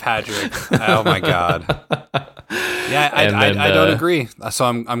 Patrick. Oh, my God. Yeah, I don't agree. So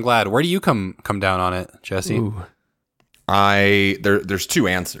I'm glad. Where do you come down on it, Jesse? Ooh. There's two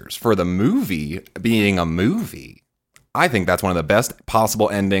answers. For the movie being a movie, I think that's one of the best possible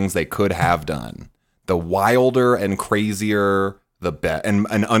endings they could have done. The wilder and crazier, the better, and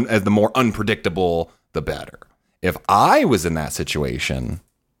the more unpredictable, the better. If I was in that situation,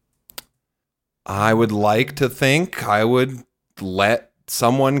 I would like to think I would let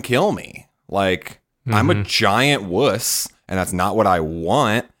someone kill me. I'm a giant wuss, and that's not what I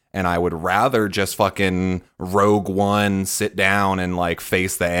want. And I would rather just fucking Rogue One, sit down and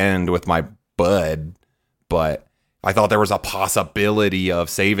face the end with my bud. But I thought there was a possibility of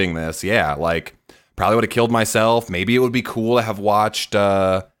saving this. Yeah, like probably would have killed myself. Maybe it would be cool to have watched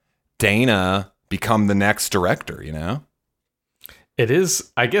Dana become the next director, you know? It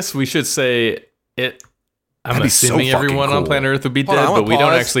is. I guess we should say it. I'm That'd be so assuming fucking everyone on cool. planet Earth would be Hold on, dead, I but wanna we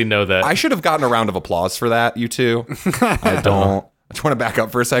don't pause. actually know that. I should have gotten a round of applause for that, you two. I don't. I just want to back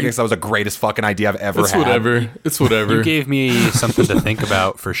up for a second because that was the greatest fucking idea I've ever It's had. whatever. It's whatever. You gave me something to think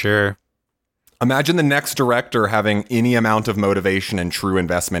about for sure. Imagine the next director having any amount of motivation and true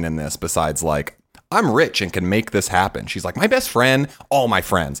investment in this besides like, I'm rich and can make this happen. She's like, my best friend, all my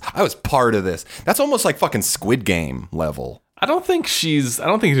friends. I was part of this. That's almost like fucking Squid Game level. I don't think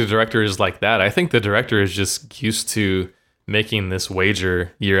the director is like that. I think the director is just used to making this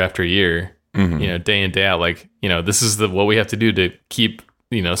wager year after year, day in, day out. Like, this is what we have to do to keep,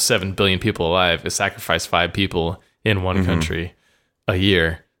 7 billion people alive is sacrifice 5 people in one country a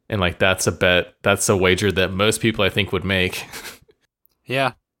year. And like, that's a bet. That's a wager that most people I think would make.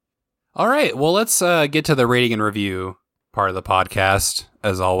 Yeah. All right. Well, let's get to the rating and review part of the podcast.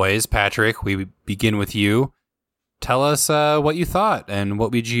 As always, Patrick, we begin with you. Tell us what you thought and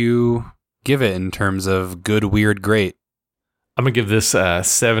what would you give it in terms of good, weird, great. I'm going to give this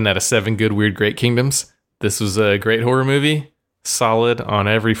 7 out of 7 good, weird, great kingdoms. This was a great horror movie. Solid on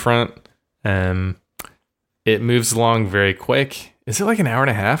every front. It moves along very quick. Is it like an hour and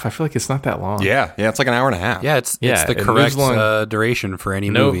a half? I feel like it's not that long. Yeah, it's like an hour and a half. Yeah, it's the it correct moves along. duration for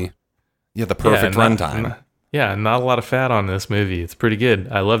any movie. Yeah, the perfect runtime. Yeah, not a lot of fat on this movie. It's pretty good.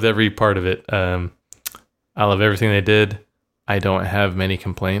 I loved every part of it. I love everything they did. I don't have many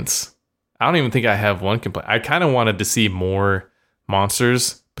complaints. I don't even think I have one complaint. I kind of wanted to see more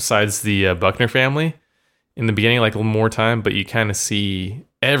monsters besides the Buckner family in the beginning, like a little more time, but you kind of see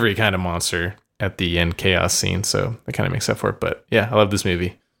every kind of monster at the end chaos scene, so that kind of makes up for it. But yeah, I love this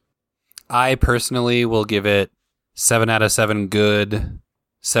movie. I personally will give it 7 out of 7 good,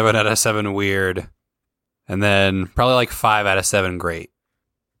 7 out of 7 weird, and then probably like 5 out of 7 great.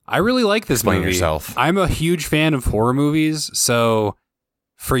 I really like this Explain movie. yourself. I'm a huge fan of horror movies, so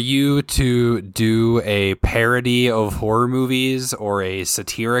for you to do a parody of horror movies or a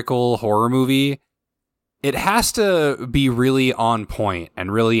satirical horror movie, it has to be really on point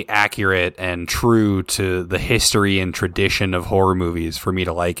and really accurate and true to the history and tradition of horror movies for me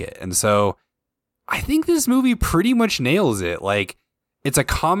to like it. And so I think this movie pretty much nails it. Like, it's a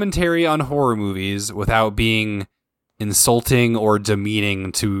commentary on horror movies without being insulting or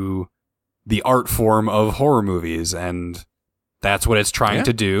demeaning to the art form of horror movies. And that's what it's trying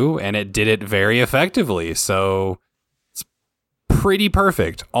to do. And it did it very effectively. So it's pretty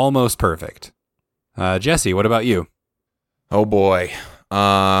perfect, almost perfect. Jesse, what about you? Oh boy.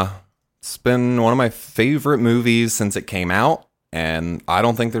 It's been one of my favorite movies since it came out, and I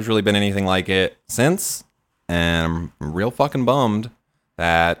don't think there's really been anything like it since. And I'm real fucking bummed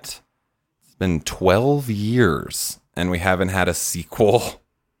that it's been 12 years and we haven't had a sequel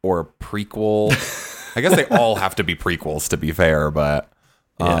or a prequel. I guess they all have to be prequels, to be fair, but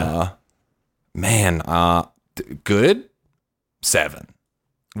good 7.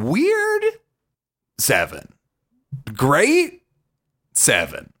 Weird 7. Great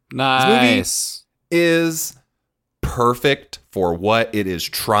 7. Nice. Is perfect for what it is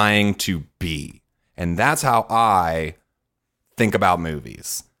trying to be. And that's how I think about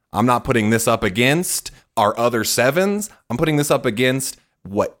movies. I'm not putting this up against our other 7s. I'm putting this up against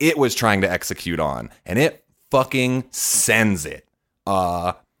what it was trying to execute on. And it fucking sends it.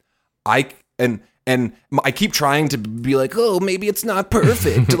 I keep trying to be like, oh, maybe it's not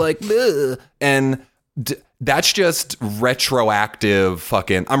perfect. Like, ugh. And that's just retroactive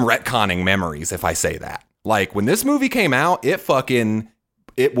fucking, I'm retconning memories if I say that. Like, when this movie came out,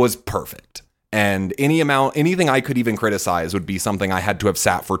 it was perfect. And anything I could even criticize would be something I had to have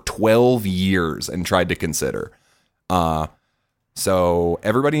sat for 12 years and tried to consider. So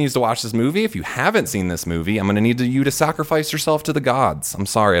everybody needs to watch this movie. If you haven't seen this movie, I'm going to need you to sacrifice yourself to the gods. I'm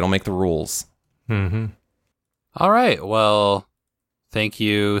sorry, I don't make the rules. Mm-hmm. All right. Well, thank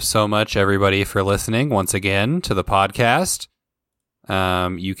you so much, everybody, for listening once again to the podcast.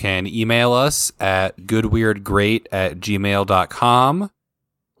 You can email us at goodweirdgreat@gmail.com.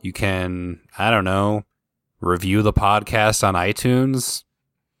 You can, review the podcast on iTunes.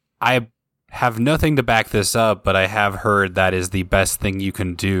 I have nothing to back this up, but I have heard that is the best thing you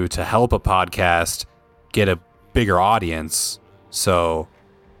can do to help a podcast get a bigger audience. So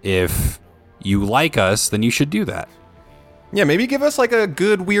if you like us, then you should do that. Yeah, maybe give us like a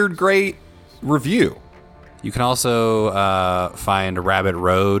good, weird, great review. You can also find Rabbit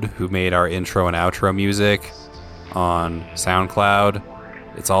Road, who made our intro and outro music, on SoundCloud.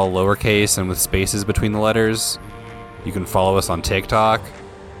 It's all lowercase and with spaces between the letters. You can follow us on TikTok.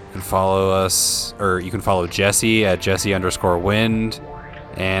 You can follow us, or you can follow Jesse at Jesse_Wind.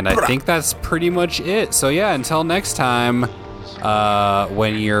 And I think that's pretty much it. So yeah, until next time,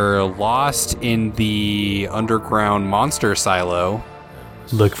 when you're lost in the underground monster silo,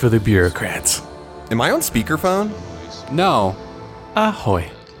 Look for the bureaucrats. Am I on speakerphone? no, Ahoy.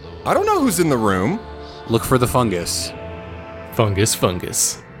 I don't know who's in the room. look for the fungus.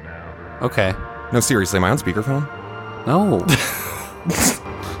 Fungus. Okay. No, seriously, am I on speakerphone? No.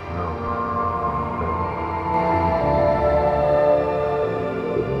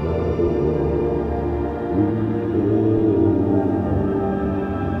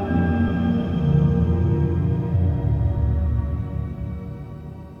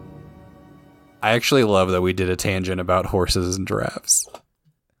 I actually love that we did a tangent about horses and giraffes.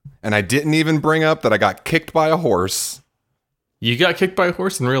 And I didn't even bring up that I got kicked by a horse. You got kicked by a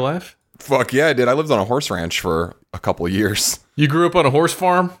horse in real life? Fuck yeah, I did. I lived on a horse ranch for a couple of years. You grew up on a horse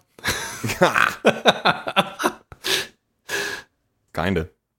farm? Kinda.